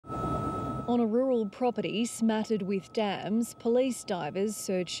On a rural property smattered with dams, police divers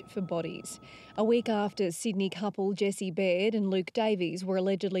search for bodies. A week after Sydney couple Jessie Baird and Luke Davies were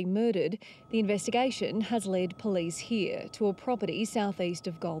allegedly murdered, the investigation has led police here to a property southeast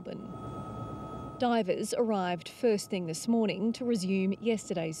of Goulburn. Divers arrived first thing this morning to resume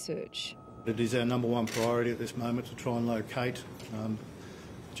yesterday's search. It is our number one priority at this moment to try and locate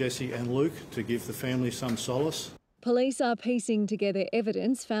Jessie and Luke to give the family some solace. Police are piecing together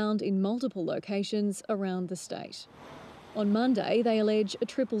evidence found in multiple locations around the state. On Monday, they allege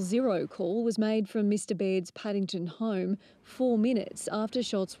a 000 call was made from Mr Baird's Paddington home 4 minutes after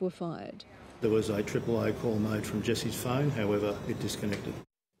shots were fired. There was a 000 call made from Jessie's phone, however, it disconnected.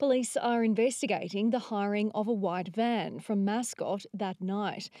 Police are investigating the hiring of a white van from Mascot that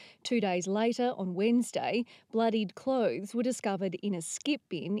night. 2 days later, on Wednesday, bloodied clothes were discovered in a skip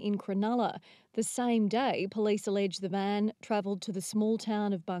bin in Cronulla. The same day, police allege the van travelled to the small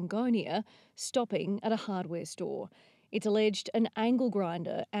town of Bungonia, stopping at a hardware store. It's alleged an angle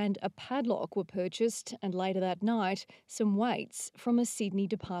grinder and a padlock were purchased, and later that night, some weights from a Sydney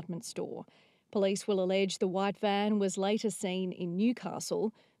department store. Police will allege the white van was later seen in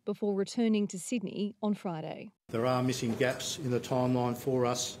Newcastle before returning to Sydney on Friday. There are missing gaps in the timeline for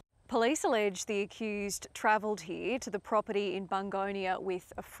us. Police allege the accused travelled here to the property in Bungonia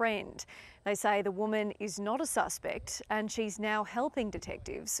with a friend. They say the woman is not a suspect and she's now helping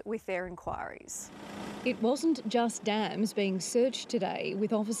detectives with their inquiries. It wasn't just dams being searched today,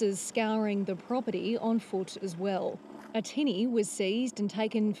 with officers scouring the property on foot as well. A tinny was seized and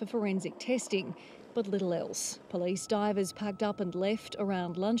taken for forensic testing, but little else. Police divers packed up and left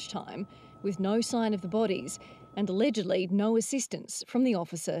around lunchtime with no sign of the bodies and allegedly no assistance from the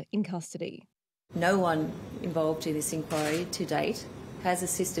officer in custody. No one involved in this inquiry to date has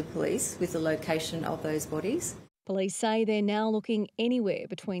assisted police with the location of those bodies. Police say they're now looking anywhere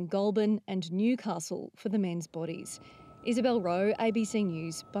between Goulburn and Newcastle for the men's bodies. Isabel Rowe, ABC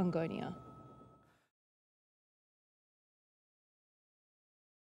News, Bungonia.